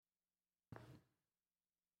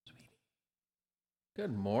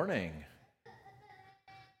Good morning.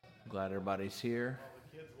 Glad everybody's here.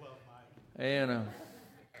 And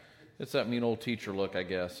it's that mean old teacher look, I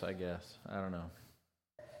guess. I don't know.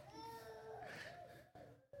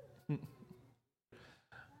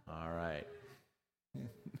 All right.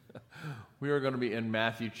 We are going to be in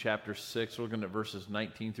Matthew chapter 6. We're looking at verses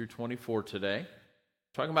 19 through 24 today.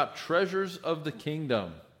 Talking about treasures of the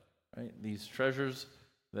kingdom. Right? These treasures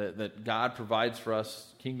that God provides for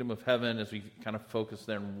us, kingdom of heaven, as we kind of focus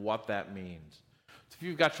there on what that means. So if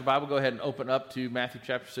you've got your Bible, go ahead and open up to Matthew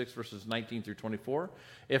chapter 6, verses 19 through 24.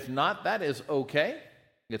 If not, that is okay.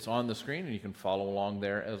 It's on the screen, and you can follow along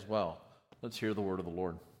there as well. Let's hear the word of the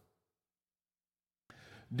Lord.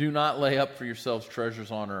 Do not lay up for yourselves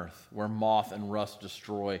treasures on earth, where moth and rust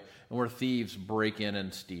destroy, and where thieves break in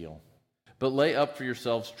and steal. But lay up for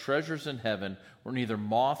yourselves treasures in heaven, where neither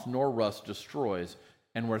moth nor rust destroys,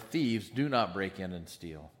 and where thieves do not break in and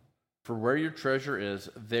steal. For where your treasure is,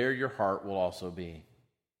 there your heart will also be.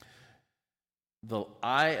 The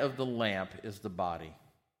eye of the lamp is the body.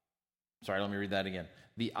 Sorry, let me read that again.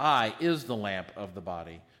 The eye is the lamp of the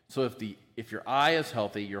body. So if your eye is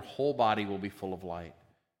healthy, your whole body will be full of light.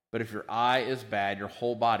 But if your eye is bad, your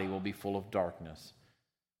whole body will be full of darkness.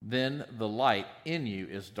 Then the light in you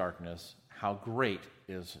is darkness. How great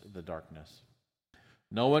is the darkness?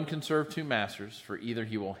 No one can serve two masters, for either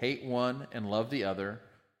he will hate one and love the other,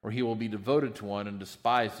 or he will be devoted to one and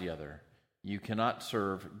despise the other. You cannot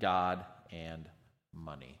serve God and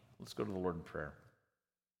money. Let's go to the Lord in prayer.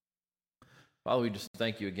 Father, we just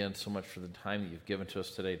thank you again so much for the time that you've given to us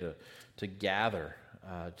today to gather,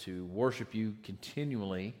 to worship you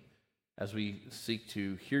continually as we seek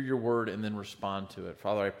to hear your word and then respond to it.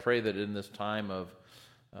 Father, I pray that in this time of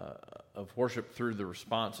worship, through the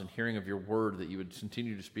response and hearing of your word, that you would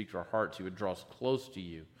continue to speak to our hearts, you would draw us close to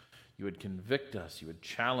you, you would convict us, you would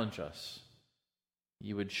challenge us,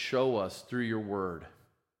 you would show us through your word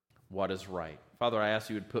what is right. Father, I ask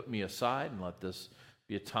you would put me aside and let this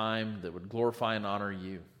be a time that would glorify and honor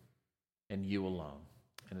you and you alone.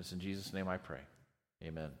 And it's in Jesus' name I pray.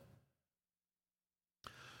 Amen.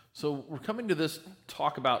 So we're coming to this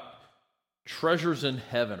talk about treasures in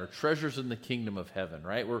heaven, or treasures in the kingdom of heaven,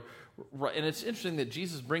 right? And it's interesting that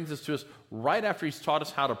Jesus brings this to us right after he's taught us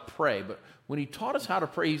how to pray. But when he taught us how to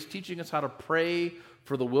pray, he's teaching us how to pray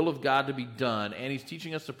for the will of God to be done, and he's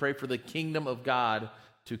teaching us to pray for the kingdom of God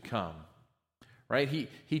to come, right?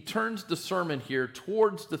 He turns the sermon here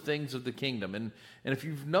towards the things of the kingdom. And if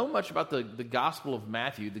you know much about the Gospel of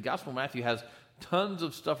Matthew, the Gospel of Matthew has tons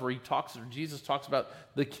of stuff where Jesus talks about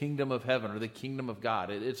the kingdom of heaven or the kingdom of God.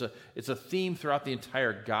 It's a theme throughout the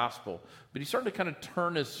entire gospel. But he's starting to kind of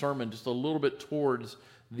turn his sermon just a little bit towards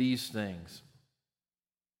these things.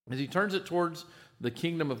 As he turns it towards the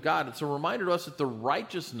kingdom of God, it's a reminder to us that the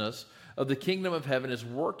righteousness of the kingdom of heaven is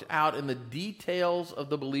worked out in the details of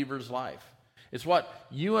the believer's life. It's what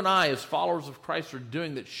you and I, as followers of Christ, are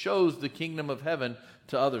doing that shows the kingdom of heaven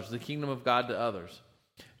to others, the kingdom of God to others.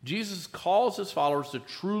 Jesus calls his followers to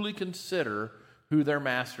truly consider who their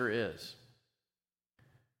master is.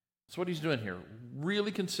 That's what he's doing here.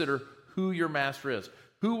 Really consider who your master is.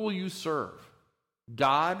 Who will you serve?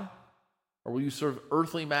 God, or will you serve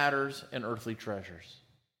earthly matters and earthly treasures?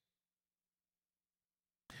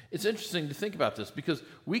 It's interesting to think about this because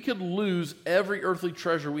we could lose every earthly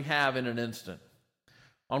treasure we have in an instant.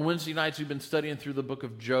 On Wednesday nights, we've been studying through the book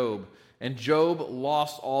of Job, and Job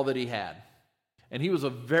lost all that he had. And he was a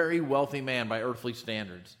very wealthy man by earthly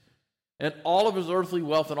standards. And all of his earthly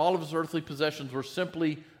wealth and all of his earthly possessions were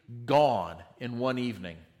simply gone in one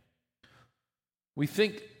evening. We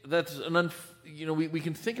think that's we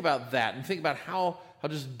can think about that and think about how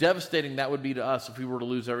just devastating that would be to us if we were to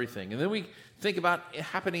lose everything. And then we think about it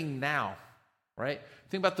happening now, right?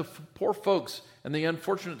 Think about the poor folks and the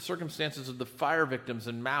unfortunate circumstances of the fire victims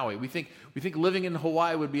in Maui. We think living in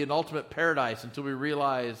Hawaii would be an ultimate paradise until we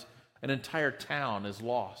realize an entire town is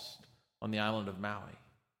lost on the island of Maui.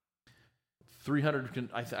 300,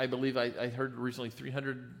 I believe I heard recently,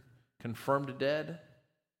 300 confirmed dead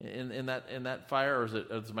in that fire, or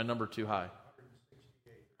is my number too high?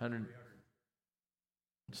 100.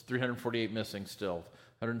 It's 348 missing still.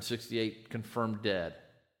 168 confirmed dead.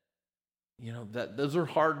 You know, those are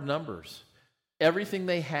hard numbers. Everything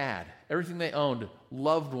they had, everything they owned,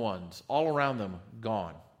 loved ones all around them,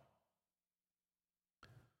 gone.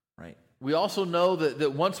 Right? We also know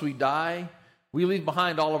that once we die, we leave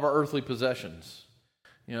behind all of our earthly possessions.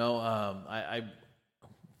 You know, I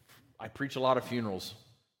preach a lot of funerals,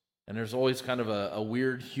 and there's always kind of a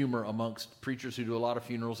weird humor amongst preachers who do a lot of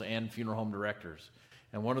funerals and funeral home directors.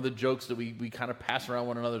 And one of the jokes that we kind of pass around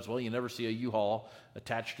one another is, well, you never see a U-Haul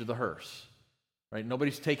attached to the hearse. right?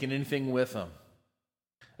 Nobody's taking anything with them.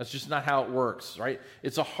 That's just not how it works, right?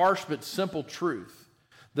 It's a harsh but simple truth.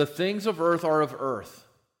 The things of earth are of earth,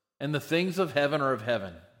 and the things of heaven are of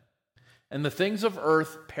heaven. And the things of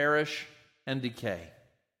earth perish and decay.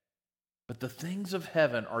 But the things of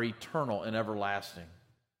heaven are eternal and everlasting.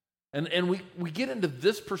 And we get into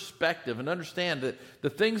this perspective and understand that the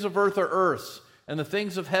things of earth are earths, and the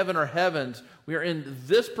things of heaven are heavens. We are in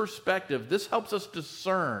this perspective. This helps us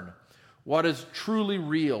discern what is truly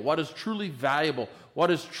real, what is truly valuable, what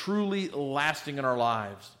is truly lasting in our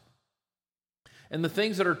lives. And the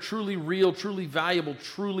things that are truly real, truly valuable,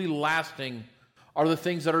 truly lasting are the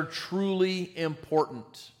things that are truly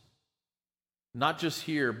important. Not just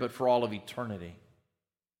here, but for all of eternity.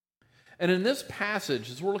 And in this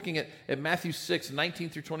passage, as we're looking at Matthew 6, 19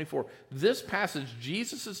 through 24, this passage,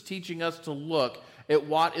 Jesus is teaching us to look at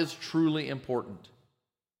what is truly important.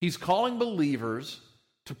 He's calling believers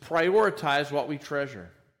to prioritize what we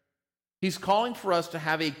treasure. He's calling for us to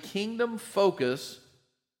have a kingdom focus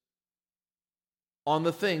on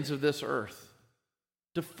the things of this earth,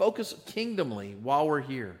 to focus kingdomly while we're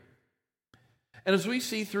here. And as we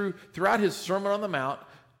see throughout his Sermon on the Mount,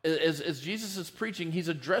 as Jesus is preaching, he's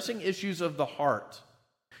addressing issues of the heart.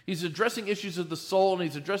 He's addressing issues of the soul, and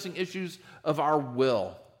he's addressing issues of our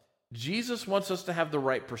will. Jesus wants us to have the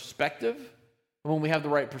right perspective. And when we have the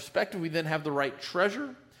right perspective, we then have the right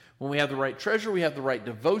treasure. When we have the right treasure, we have the right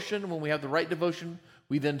devotion. When we have the right devotion,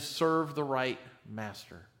 we then serve the right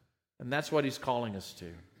master. And that's what he's calling us to.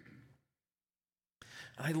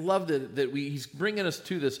 And I love that he's bringing us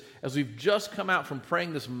to this as we've just come out from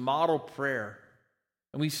praying this model prayer.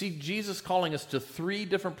 And we see Jesus calling us to 3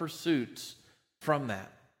 different pursuits from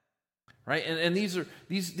that. Right? And these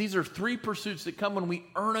are 3 pursuits that come when we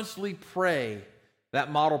earnestly pray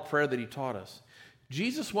that model prayer that he taught us.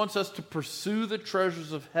 Jesus wants us to pursue the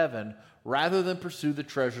treasures of heaven rather than pursue the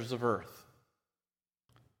treasures of earth.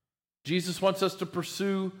 Jesus wants us to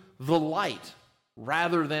pursue the light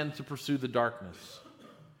rather than to pursue the darkness.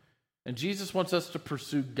 And Jesus wants us to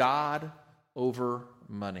pursue God over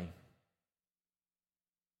money.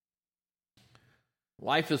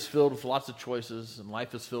 Life is filled with lots of choices, and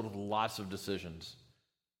life is filled with lots of decisions.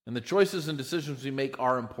 And the choices and decisions we make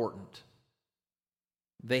are important.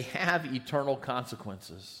 They have eternal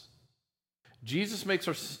consequences. Jesus makes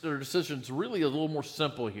our decisions really a little more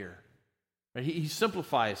simple here. He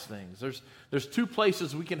simplifies things. There's 2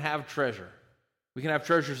 places we can have treasure. We can have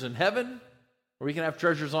treasures in heaven, or we can have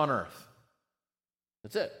treasures on earth.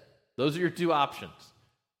 That's it. Those are your 2 options,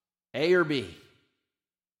 A or B.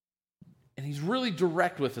 And he's really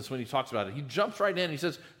direct with us when he talks about it. He jumps right in. He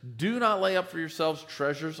says, do not lay up for yourselves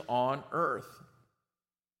treasures on earth.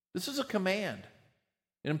 This is a command.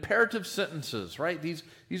 Imperative sentences, right?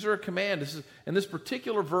 These are a command. And this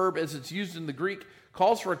particular verb, as it's used in the Greek,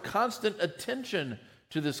 calls for a constant attention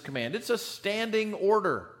to this command. It's a standing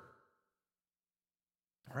order.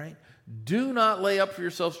 Right? Do not lay up for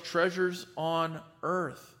yourselves treasures on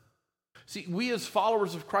earth. See, we as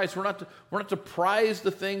followers of Christ, we're not to prize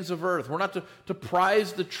the things of earth. We're not to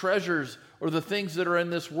prize the treasures or the things that are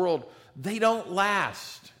in this world. They don't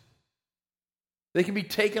last. They can be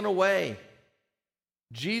taken away.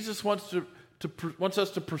 Jesus wants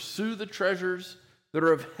us to pursue the treasures that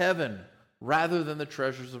are of heaven rather than the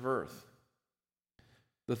treasures of earth.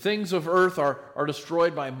 The things of earth are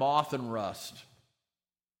destroyed by moth and rust.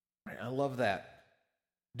 I love that.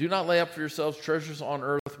 Do not lay up for yourselves treasures on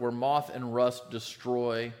earth where moth and rust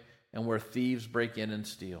destroy and where thieves break in and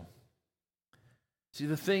steal. See,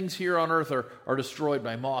 the things here on earth are destroyed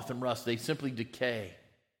by moth and rust. They simply decay.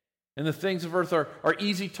 And the things of earth are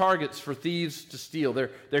easy targets for thieves to steal.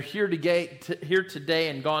 They're here today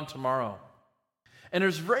and gone tomorrow. And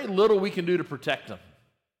there's very little we can do to protect them.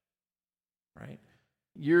 Right?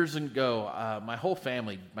 Years ago, my whole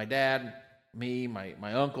family, my dad, me,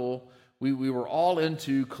 my uncle, we were all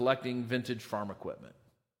into collecting vintage farm equipment.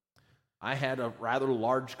 I had a rather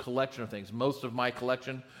large collection of things. Most of my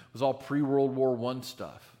collection was all pre-World War I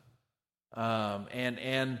stuff.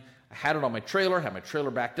 And I had it on my trailer, had my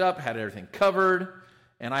trailer backed up, had everything covered,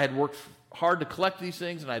 and I had worked hard to collect these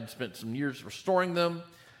things, and I had spent some years restoring them,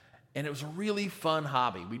 and it was a really fun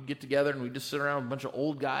hobby. We'd get together, and we'd just sit around with a bunch of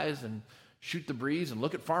old guys and shoot the breeze and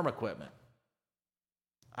look at farm equipment.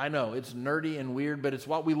 I know, it's nerdy and weird, but it's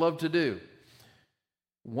what we love to do.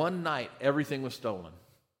 One night, everything was stolen.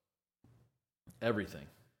 Everything.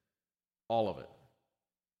 All of it.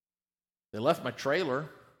 They left my trailer,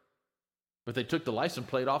 but they took the license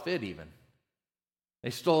plate off it even. They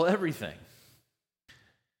stole everything.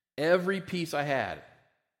 Every piece I had.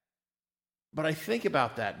 But I think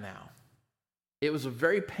about that now. it was a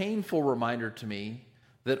very painful reminder to me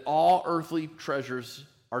that all earthly treasures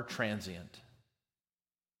are transient.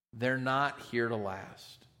 They're not here to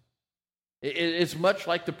last. It's much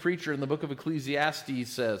like the preacher in the book of Ecclesiastes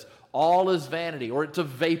says, all is vanity, or it's a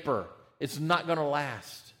vapor. It's not going to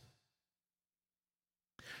last.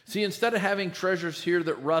 See, instead of having treasures here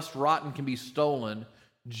that rust, rot, and can be stolen,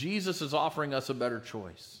 Jesus is offering us a better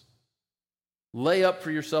choice. Lay up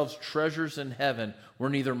for yourselves treasures in heaven where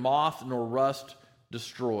neither moth nor rust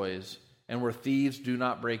destroys and where thieves do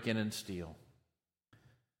not break in and steal.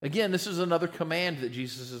 Again, this is another command that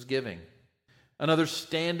Jesus is giving. Another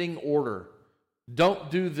standing order. Don't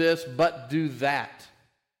do this, but do that.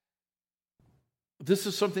 This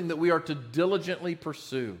is something that we are to diligently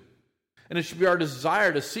pursue. And it should be our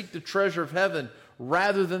desire to seek the treasure of heaven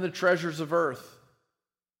rather than the treasures of earth.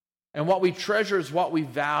 And what we treasure is what we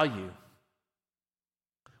value.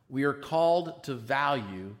 We are called to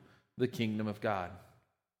value the kingdom of God.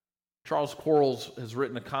 Charles Quarles has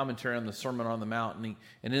written a commentary on the Sermon on the Mount,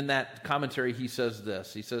 and in that commentary he says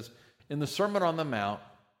this. He says, in the Sermon on the Mount,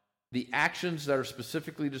 the actions that are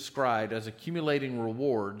specifically described as accumulating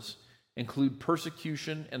rewards include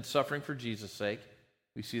persecution and suffering for Jesus' sake.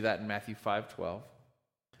 We see that in Matthew 5:12.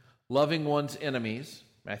 Loving one's enemies,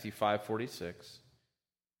 Matthew 5:46.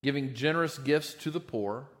 Giving generous gifts to the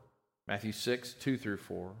poor, Matthew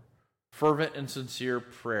 6:2-4. Fervent and sincere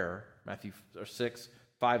prayer, Matthew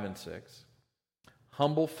 6:5-6.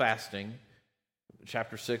 Humble fasting,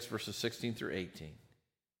 chapter 6, verses 16-18.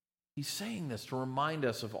 He's saying this to remind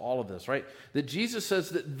us of all of this, right? That Jesus says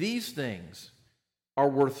that these things are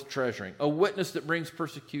worth treasuring. A witness that brings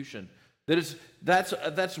persecution. That's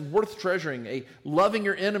worth treasuring. Loving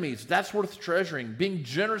your enemies, that's worth treasuring. Being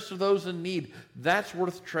generous to those in need, that's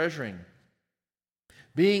worth treasuring.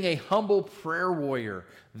 Being a humble prayer warrior,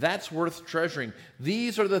 that's worth treasuring.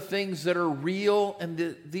 These are the things that are real,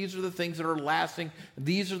 and these are the things that are lasting.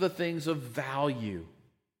 These are the things of value.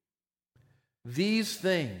 These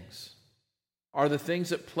things are the things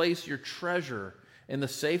that place your treasure in the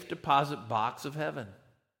safe deposit box of heaven.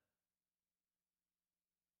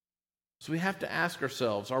 So we have to ask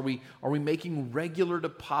ourselves, are we making regular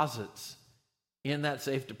deposits in that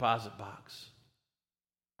safe deposit box?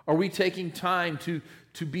 Are we taking time to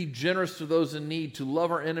be generous to those in need, to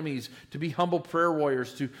love our enemies, to be humble prayer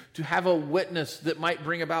warriors, to have a witness that might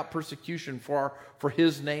bring about persecution for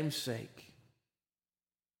His name's sake?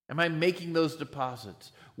 Am I making those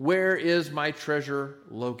deposits? Where is my treasure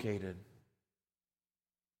located?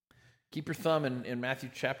 Keep your thumb in Matthew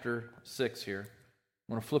chapter 6 here.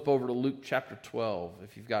 I'm going to flip over to Luke chapter 12.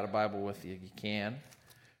 If you've got a Bible with you, you can.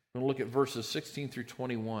 We're going to look at verses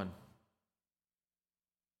 16-21.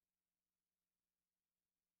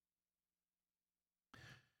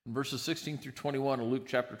 In verses 16-21 of Luke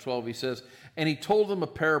chapter 12, he says, and he told them a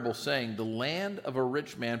parable, saying, the land of a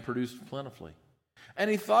rich man produced plentifully. And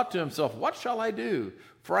he thought to himself, what shall I do?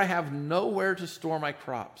 For I have nowhere to store my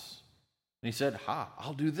crops. And he said,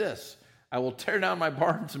 I'll do this. I will tear down my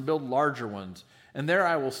barns and build larger ones. And there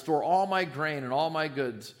I will store all my grain and all my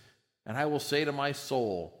goods. And I will say to my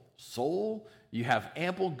soul, soul, you have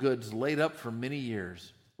ample goods laid up for many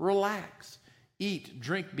years. Relax, eat,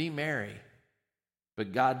 drink, be merry.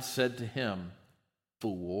 But God said to him,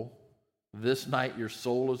 fool, this night your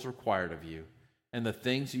soul is required of you, and the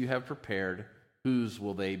things you have prepared, whose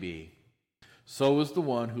will they be? So is the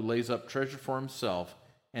one who lays up treasure for himself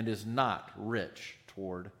and is not rich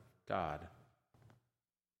toward God.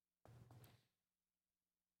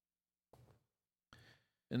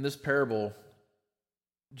 In this parable,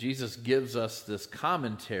 Jesus gives us this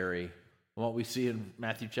commentary on what we see in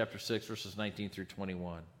Matthew chapter 6, verses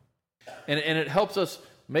 19-21. And it helps us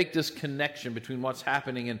make this connection between what's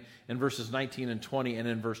happening in verses 19 and 20 and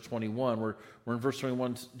in verse 21, where in verse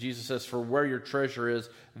 21, Jesus says, for where your treasure is,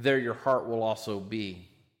 there your heart will also be.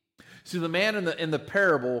 See, the man in the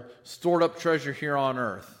parable stored up treasure here on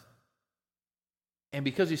earth. And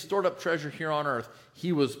because he stored up treasure here on earth,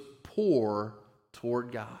 he was poor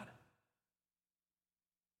toward God.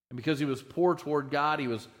 And because he was poor toward God, he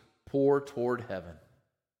was poor toward heaven.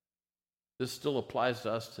 This still applies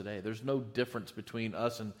to us today. There's no difference between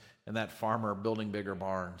us and that farmer building bigger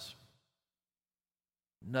barns.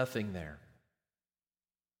 Nothing there.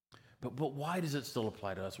 But why does it still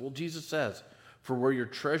apply to us? Well, Jesus says, for where your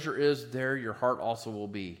treasure is, there your heart also will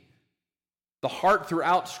be. The heart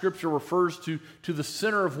throughout Scripture refers to the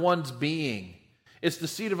center of one's being. It's the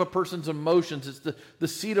seat of a person's emotions. It's the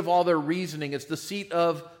seat of all their reasoning. It's the seat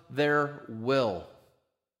of their will.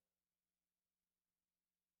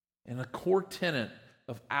 And a core tenet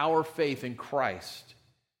of our faith in Christ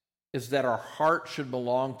is that our heart should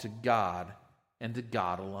belong to God and to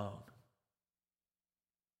God alone.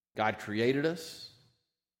 God created us.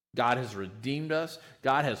 God has redeemed us.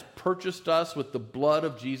 God has purchased us with the blood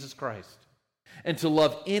of Jesus Christ. And to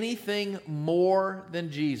love anything more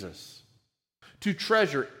than Jesus, to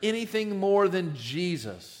treasure anything more than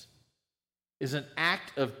Jesus, is an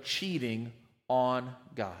act of cheating on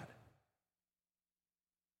God.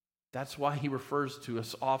 That's why he refers to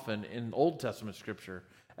us often in Old Testament Scripture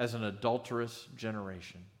as an adulterous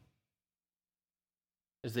generation,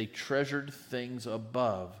 as they treasured things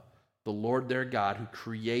above the Lord their God who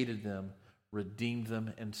created them, redeemed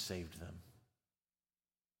them, and saved them.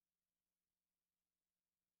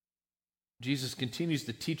 Jesus continues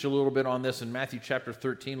to teach a little bit on this in Matthew chapter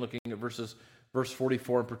 13, looking at verse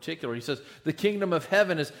 44 in particular. He says, the kingdom of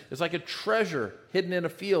heaven is like a treasure hidden in a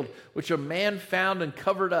field, which a man found and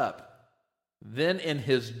covered up. Then in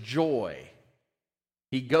his joy,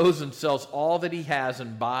 he goes and sells all that he has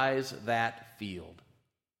and buys that field.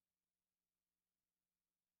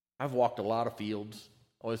 I've walked a lot of fields.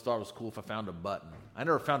 Always thought it was cool if I found a button. I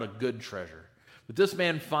never found a good treasure. But this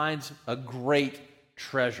man finds a great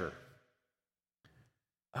treasure.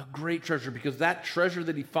 A great treasure, because that treasure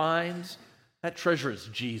that he finds, that treasure is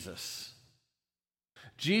Jesus.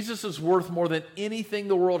 Jesus is worth more than anything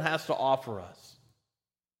the world has to offer us.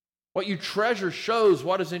 What you treasure shows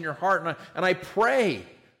what is in your heart. And I pray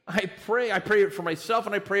it for myself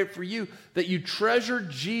and I pray it for you, that you treasure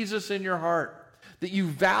Jesus in your heart, that you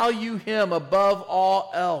value him above all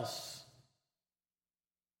else.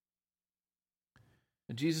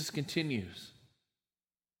 And Jesus continues,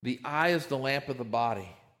 the eye is the lamp of the body,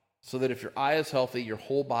 so that if your eye is healthy, your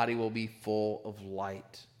whole body will be full of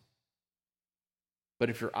light.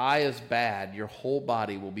 But if your eye is bad, your whole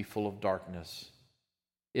body will be full of darkness.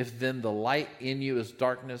 If then the light in you is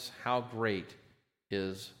darkness, how great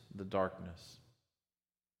is the darkness?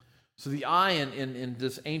 So the eye in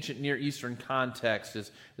this ancient Near Eastern context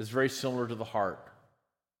is very similar to the heart.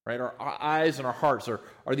 Right? Our eyes and our hearts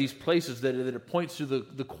are these places that it points to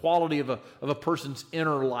the quality of a person's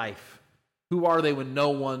inner life. Who are they when no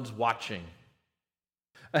one's watching?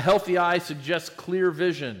 A healthy eye suggests clear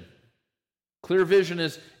vision. Clear vision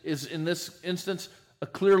is in this instance a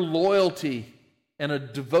clear loyalty and a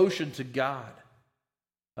devotion to God.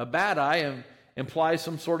 A bad eye implies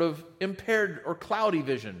some sort of impaired or cloudy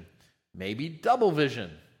vision, maybe double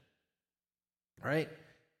vision. Right?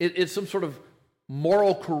 It's some sort of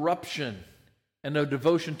moral corruption and a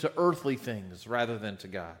devotion to earthly things rather than to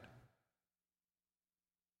God.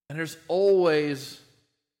 And there's always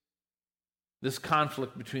this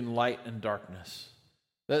conflict between light and darkness.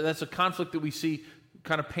 That's a conflict that we see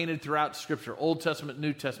kind of painted throughout Scripture, Old Testament,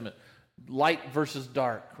 New Testament. Light versus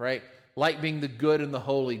dark, right? Light being the good and the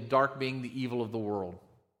holy, dark being the evil of the world.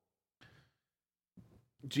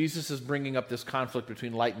 Jesus is bringing up this conflict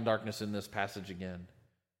between light and darkness in this passage again.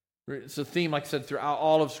 It's a theme, like I said, throughout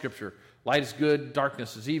all of Scripture. Light is good,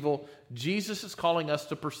 darkness is evil. Jesus is calling us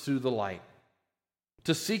to pursue the light,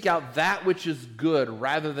 to seek out that which is good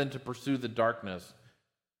rather than to pursue the darkness,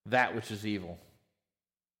 that which is evil.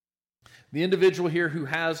 The individual here who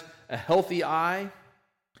has a healthy eye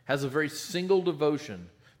has a very single devotion.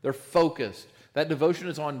 They're focused. That devotion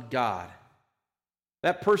is on God.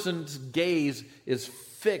 That person's gaze is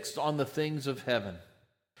fixed on the things of heaven.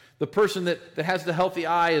 The person that has the healthy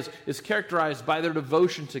eye is characterized by their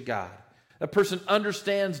devotion to God. That person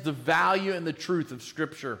understands the value and the truth of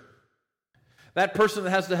Scripture. That person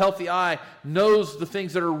that has the healthy eye knows the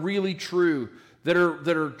things that are really true, that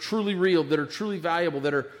are truly real, that are truly valuable,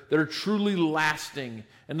 that are truly lasting,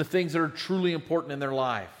 and the things that are truly important in their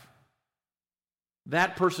life.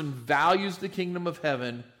 That person values the kingdom of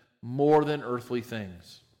heaven more than earthly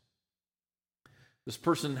things. This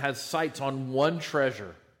person has sights on one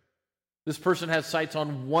treasure. This person has sights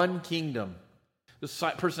on one kingdom. This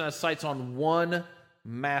person has sights on one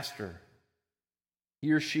master.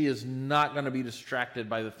 He or she is not going to be distracted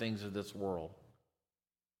by the things of this world.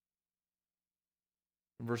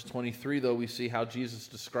 In verse 23, though, we see how Jesus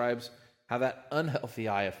describes how that unhealthy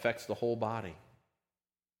eye affects the whole body.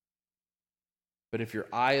 But if your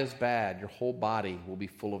eye is bad, your whole body will be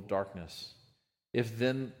full of darkness. If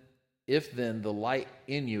then the light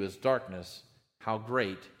in you is darkness, how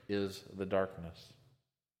great is the darkness?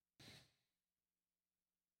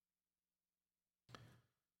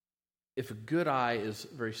 If a good eye is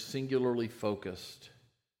very singularly focused,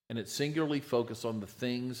 and it's singularly focused on the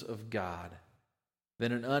things of God,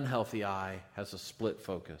 then an unhealthy eye has a split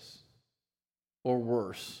focus. Or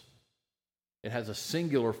worse, it has a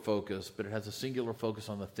singular focus, but it has a singular focus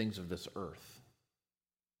on the things of this earth.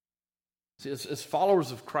 See, as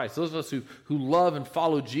followers of Christ, those of us who love and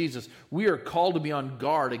follow Jesus, we are called to be on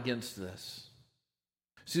guard against this.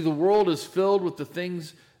 See, the world is filled with the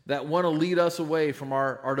things that want to lead us away from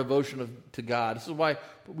our devotion to God. This is why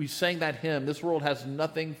we sang that hymn, "This world has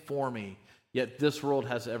nothing for me, yet this world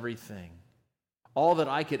has everything. All that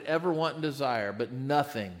I could ever want and desire, but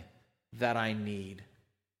nothing that I need."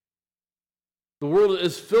 The world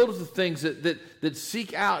is filled with the things that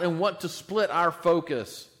seek out and want to split our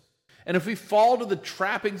focus. And if we fall to the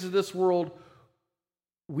trappings of this world,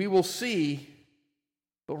 we will see,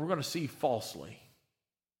 but we're going to see falsely.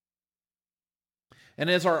 And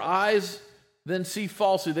as our eyes then see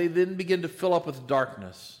falsely, they then begin to fill up with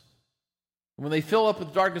darkness. When they fill up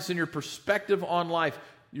with darkness in your perspective on life,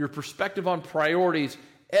 your perspective on priorities,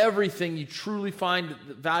 everything you truly find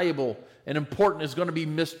valuable and important is going to be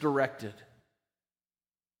misdirected.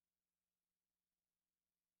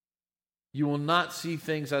 You will not see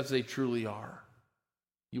things as they truly are.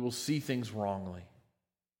 You will see things wrongly.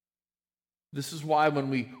 This is why when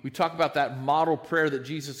we talk about that model prayer that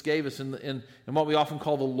Jesus gave us in what we often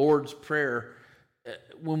call the Lord's Prayer,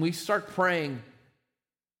 when we start praying,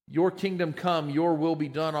 "Your kingdom come, your will be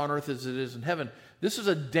done on earth as it is in heaven," this is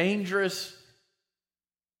a dangerous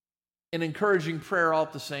and encouraging prayer all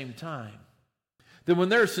at the same time. That when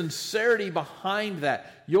there's sincerity behind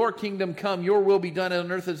that, "Your kingdom come, your will be done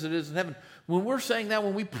on earth as it is in heaven," when we're saying that,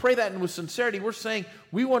 when we pray that with sincerity, we're saying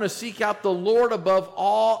we want to seek out the Lord above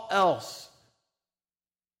all else.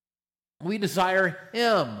 We desire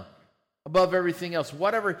Him above everything else.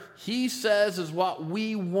 Whatever He says is what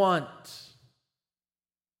we want.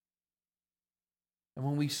 And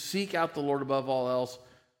when we seek out the Lord above all else,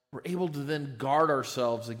 we're able to then guard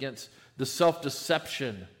ourselves against the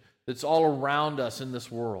self-deception that's all around us in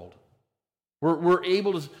this world. We're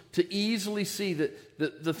able to easily see that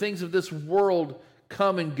the things of this world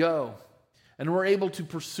come and go. And we're able to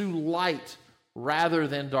pursue light rather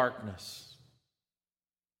than darkness.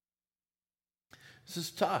 This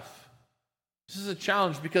is tough. This is a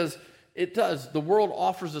challenge because it does. The world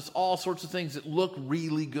offers us all sorts of things that look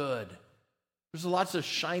really good. There's lots of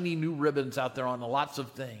shiny new ribbons out there on lots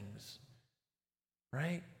of things.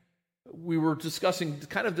 Right? We were discussing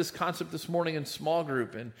kind of this concept this morning in small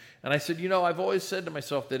group, and I said, I've always said to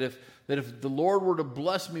myself that if the Lord were to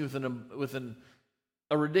bless me with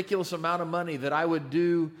a ridiculous amount of money, that I would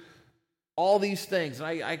do all these things,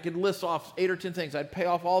 and I could list off 8 or 10 things. I'd pay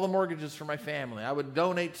off all the mortgages for my family. I would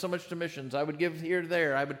donate so much to missions. I would give here to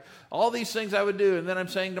there. All these things I would do, and then I'm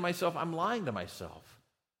saying to myself, I'm lying to myself.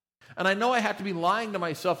 And I know I have to be lying to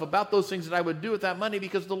myself about those things that I would do with that money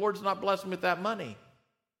because the Lord's not blessed me with that money.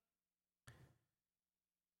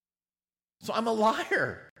 So I'm a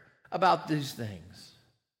liar about these things.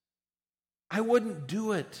 I wouldn't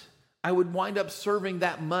do it. I would wind up serving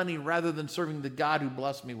that money rather than serving the God who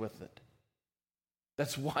blessed me with it.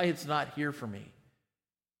 That's why it's not here for me.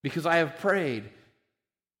 Because I have prayed,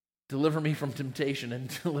 deliver me from temptation and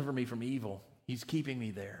deliver me from evil. He's keeping me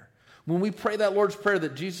there. When we pray that Lord's Prayer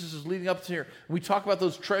that Jesus is leading up to here, and we talk about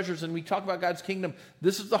those treasures and we talk about God's kingdom,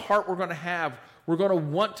 this is the heart we're going to have. We're going to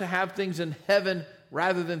want to have things in heaven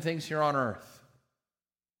rather than things here on earth.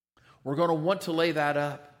 We're going to want to lay that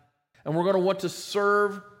up. And we're going to want to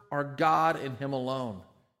serve our God and Him alone.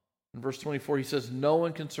 In verse 24, he says, "No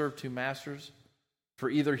one can serve two masters, for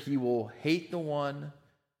either he will hate the one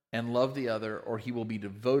and love the other, or he will be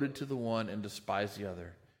devoted to the one and despise the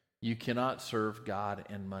other. You cannot serve God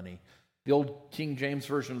and money." The old King James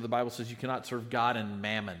Version of the Bible says you cannot serve God and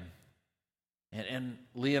mammon. And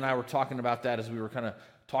Lee and I were talking about that as we were kind of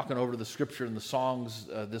talking over the scripture and the songs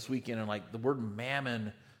this weekend, and the word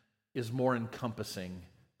mammon is more encompassing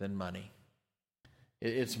than money.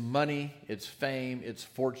 It's money, it's fame, it's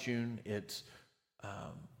fortune, it's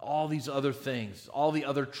all these other things, all the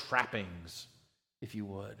other trappings, if you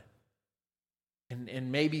would.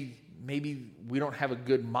 And maybe we don't have a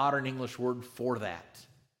good modern English word for that.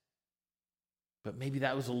 But maybe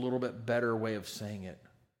that was a little bit better way of saying it.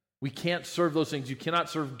 We can't serve those things. You cannot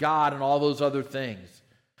serve God and all those other things.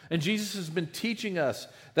 And Jesus has been teaching us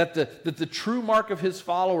that the true mark of His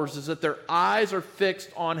followers is that their eyes are fixed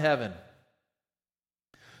on heaven.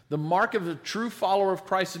 The mark of a true follower of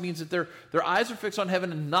Christ means that their eyes are fixed on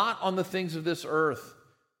heaven and not on the things of this earth.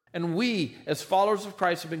 And we, as followers of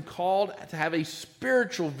Christ, have been called to have a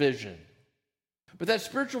spiritual vision. But that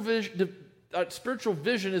spiritual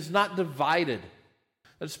vision is not divided.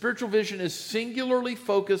 That spiritual vision is singularly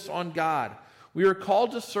focused on God. We are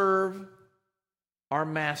called to serve our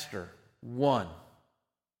Master, one,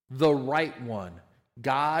 the right one,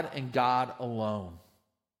 God and God alone.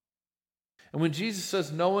 And when Jesus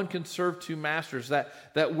says no one can serve two masters,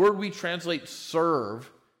 that word we translate serve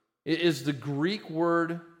is the Greek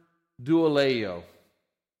word douleio.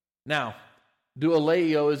 Now,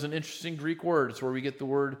 douleio is an interesting Greek word. It's where we get the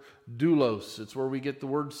word doulos. It's where we get the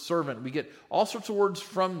word servant. We get all sorts of words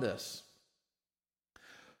from this.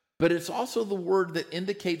 But it's also the word that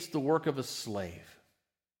indicates the work of a slave,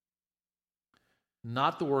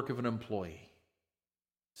 not the work of an employee.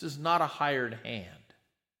 This is not a hired hand.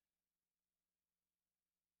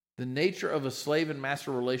 The nature of a slave and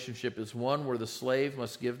master relationship is one where the slave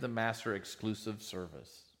must give the master exclusive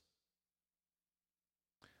service.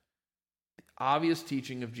 The obvious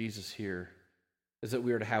teaching of Jesus here is that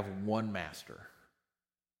we are to have one master.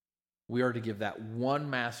 We are to give that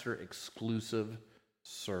one master exclusive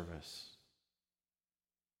service.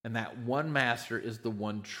 And that one master is the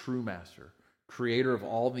one true master, creator of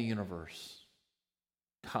all the universe,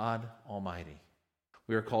 God Almighty.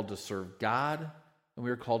 We are called to serve God, and we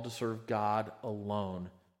are called to serve God alone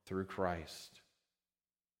through Christ.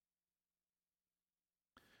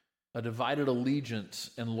 A divided allegiance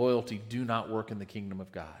and loyalty do not work in the kingdom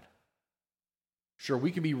of God. Sure,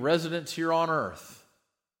 we can be residents here on earth,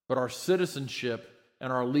 but our citizenship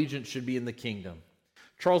and our allegiance should be in the kingdom.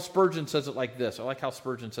 Charles Spurgeon says it like this. I like how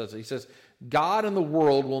Spurgeon says it. He says, God and the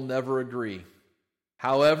world will never agree.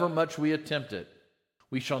 However much we attempt it,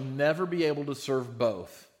 we shall never be able to serve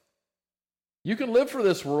both. You can live for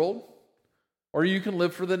this world, or you can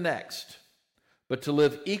live for the next. But to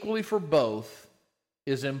live equally for both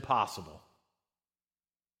is impossible.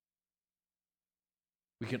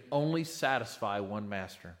 We can only satisfy one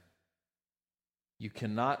master. You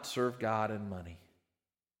cannot serve God and money.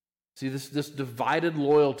 See, this divided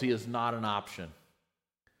loyalty is not an option.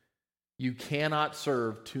 You cannot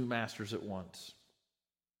serve two masters at once.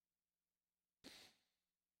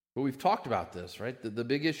 But we've talked about this, right? The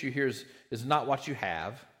big issue here is not what you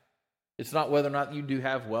have. It's not whether or not you do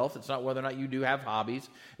have wealth. It's not whether or not you do have hobbies.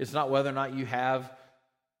 It's not whether or not you have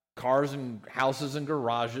cars and houses and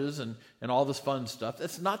garages and all this fun stuff.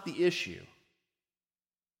 That's not the issue.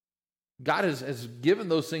 God has given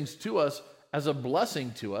those things to us as a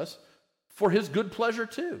blessing to us for His good pleasure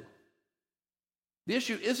too. The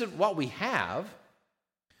issue isn't what we have.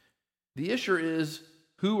 The issue is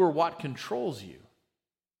who or what controls you.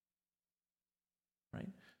 Right?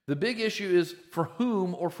 The big issue is for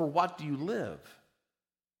whom or for what do you live?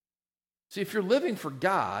 See, if you're living for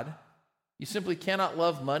God, you simply cannot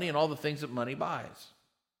love money and all the things that money buys.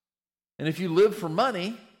 And if you live for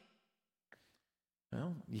money,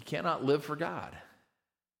 well, you cannot live for God.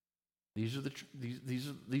 These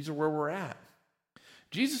are where we're at.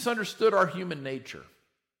 Jesus understood our human nature,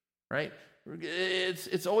 right?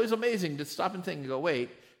 It's always amazing to stop and think and go, wait,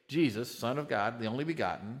 Jesus, Son of God, the only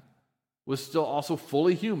begotten, was still also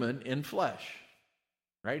fully human in flesh,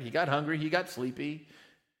 right? He got hungry, he got sleepy,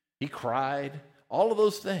 he cried, all of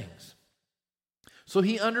those things. So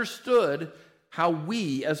he understood how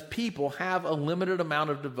we as people have a limited amount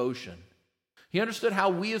of devotion. He understood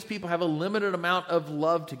how we as people have a limited amount of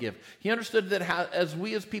love to give. He understood that as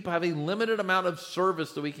we as people have a limited amount of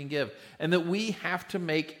service that we can give, and that we have to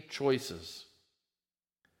make choices.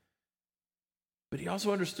 But he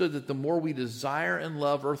also understood that the more we desire and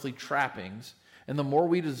love earthly trappings, and the more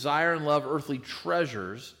we desire and love earthly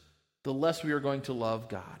treasures, the less we are going to love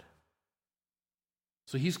God.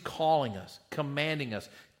 So he's calling us, commanding us,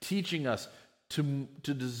 teaching us to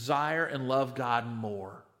desire and love God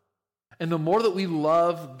more. And the more that we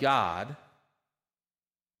love God,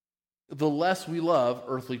 the less we love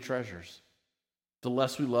earthly treasures, the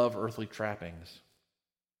less we love earthly trappings.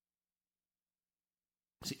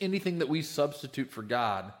 See, anything that we substitute for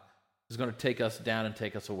God is going to take us down and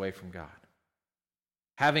take us away from God.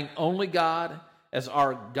 Having only God as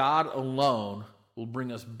our God alone will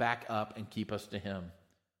bring us back up and keep us to Him.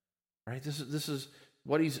 Right? This is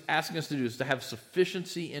what He's asking us to do, is to have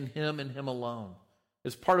sufficiency in Him and Him alone.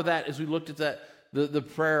 As part of that, as we looked at that, the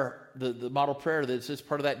prayer, the model prayer that says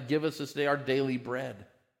part of that, give us this day our daily bread.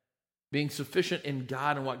 Being sufficient in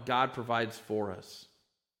God and what God provides for us.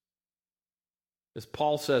 As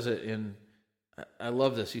Paul says it I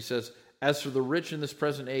love this, he says, as for the rich in this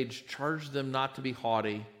present age, charge them not to be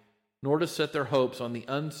haughty, nor to set their hopes on the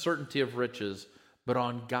uncertainty of riches, but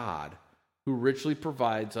on God, who richly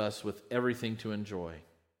provides us with everything to enjoy.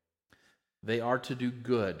 They are to do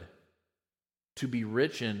good, to be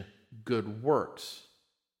rich in good works,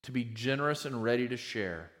 to be generous and ready to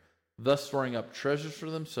share, thus storing up treasures for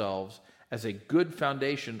themselves as a good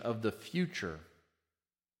foundation of the future,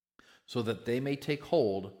 so that they may take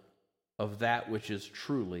hold of that which is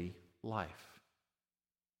truly life.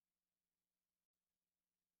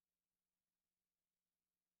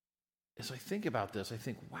 as I think about this, I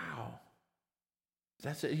think, wow,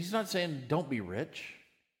 that's it. He's not saying don't be rich.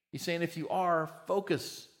 He's saying if you are,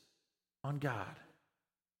 focus on God.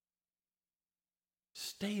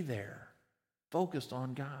 Stay there, focused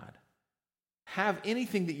on God. Have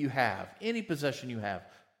anything that you have, any possession you have,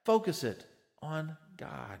 focus it on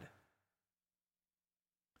God.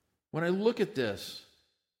 When I look at this,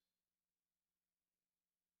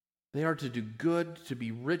 they are to do good, to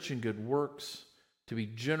be rich in good works, to be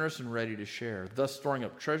generous and ready to share, thus storing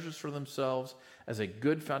up treasures for themselves as a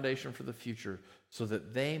good foundation for the future, so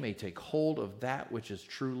that they may take hold of that which is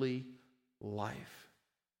truly life.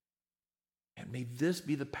 And may this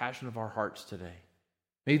be the passion of our hearts today.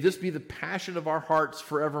 May this be the passion of our hearts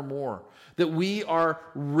forevermore, that we are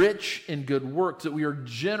rich in good works, that we are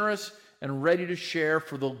generous and ready to share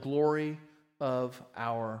for the glory of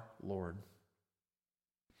our Lord.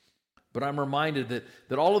 But I'm reminded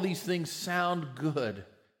that all of these things sound good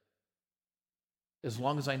as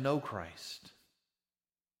long as I know Christ.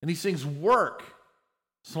 And these things work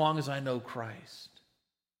as long as I know Christ.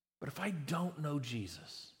 But if I don't know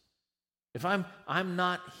Jesus, if I'm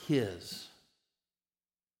not his,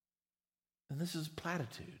 then this is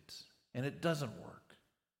platitudes, and it doesn't work.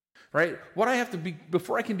 Right? What I have to be,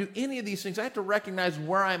 before I can do any of these things, I have to recognize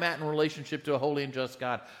where I'm at in relationship to a holy and just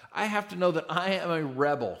God. I have to know that I am a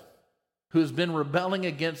rebel who has been rebelling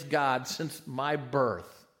against God since my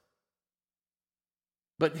birth.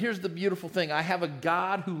 But here's the beautiful thing. I have a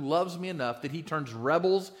God who loves me enough that he turns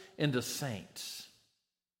rebels into saints.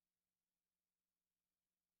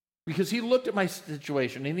 Because he looked at my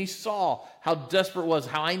situation and he saw how desperate it was,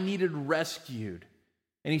 how I needed rescued.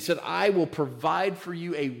 And he said, I will provide for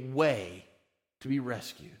you a way to be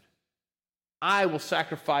rescued. I will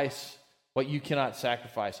sacrifice what you cannot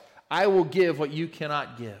sacrifice. I will give what you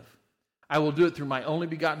cannot give. I will do it through my only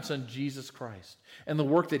begotten Son, Jesus Christ. And the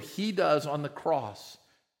work that he does on the cross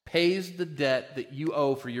pays the debt that you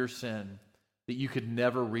owe for your sin that you could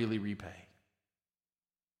never really repay.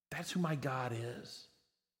 That's who my God is.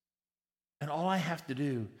 And all I have to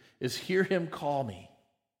do is hear him call me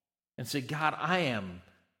and say, God, I am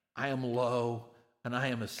low and I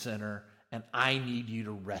am a sinner and I need you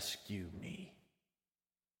to rescue me.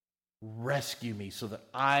 Rescue me so that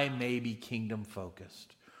I may be kingdom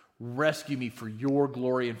focused. Rescue me for your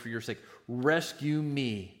glory and for your sake. Rescue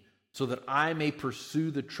me so that I may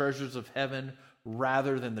pursue the treasures of heaven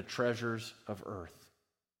rather than the treasures of earth.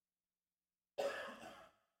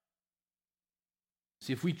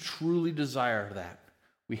 See, if we truly desire that,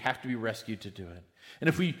 we have to be rescued to do it. And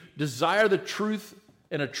if we desire the truth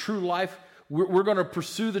and a true life, we're going to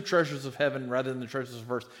pursue the treasures of heaven rather than the treasures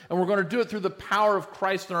of earth. And we're going to do it through the power of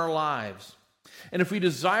Christ in our lives. And if we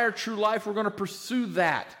desire true life, we're going to pursue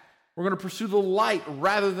that. We're going to pursue the light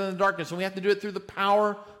rather than the darkness. And we have to do it through the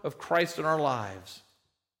power of Christ in our lives.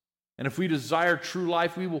 And if we desire true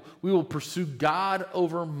life, we will pursue God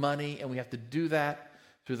over money. And we have to do that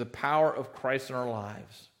through the power of Christ in our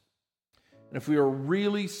lives. And if we are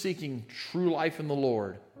really seeking true life in the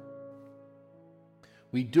Lord,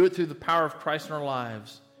 we do it through the power of Christ in our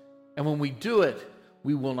lives. And when we do it,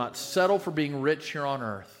 we will not settle for being rich here on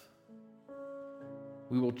earth.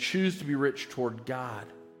 We will choose to be rich toward God,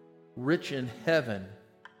 rich in heaven,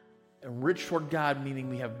 and rich toward God, meaning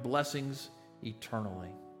we have blessings eternally.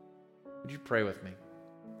 Would you pray with me?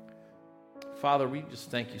 Father, we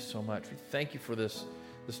just thank you so much. We thank you for this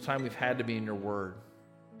time we've had to be in your word.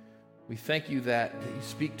 We thank you that you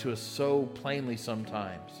speak to us so plainly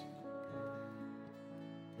sometimes.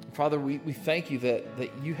 Father, we thank you that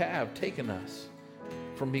you have taken us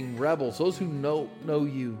from being rebels, those who know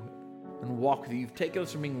you and walk with you. You've taken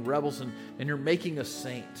us from being rebels and you're making us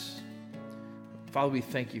saints. Father, we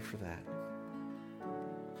thank you for that.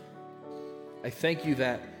 I thank you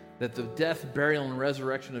that the death, burial, and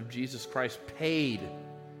resurrection of Jesus Christ paid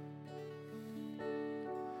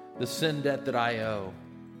the sin debt that I owe.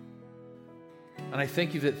 And I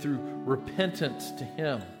thank you that through repentance to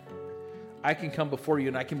him, I can come before you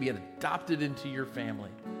and I can be adopted into your family,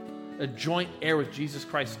 a joint heir with Jesus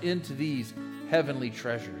Christ into these heavenly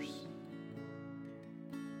treasures.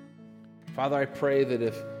 Father, I pray that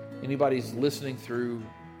if anybody's listening through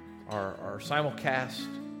our simulcast,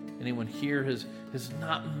 anyone here has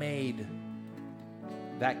not made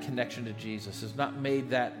that connection to Jesus, has not made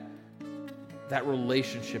that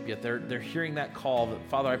relationship yet. They're hearing that call. That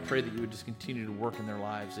Father, I pray that you would just continue to work in their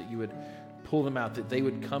lives, that you would pull them out, that they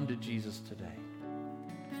would come to Jesus today.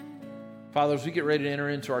 Father, as we get ready to enter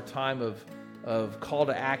into our time of call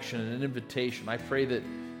to action and an invitation, I pray that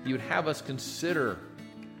you would have us consider,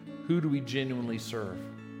 who do we genuinely serve?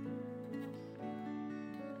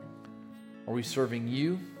 Are we serving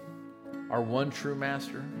you, our one true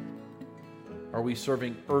master? Are we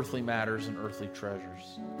serving earthly matters and earthly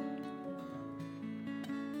treasures?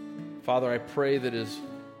 Father, I pray that as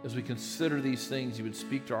we consider these things, you would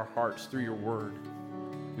speak to our hearts through your word.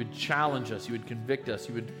 You would challenge us. You would convict us.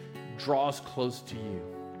 You would draw us close to you.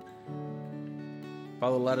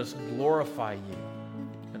 Father, let us glorify you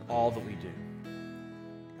in all that we do.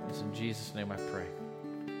 It's in Jesus' name I pray.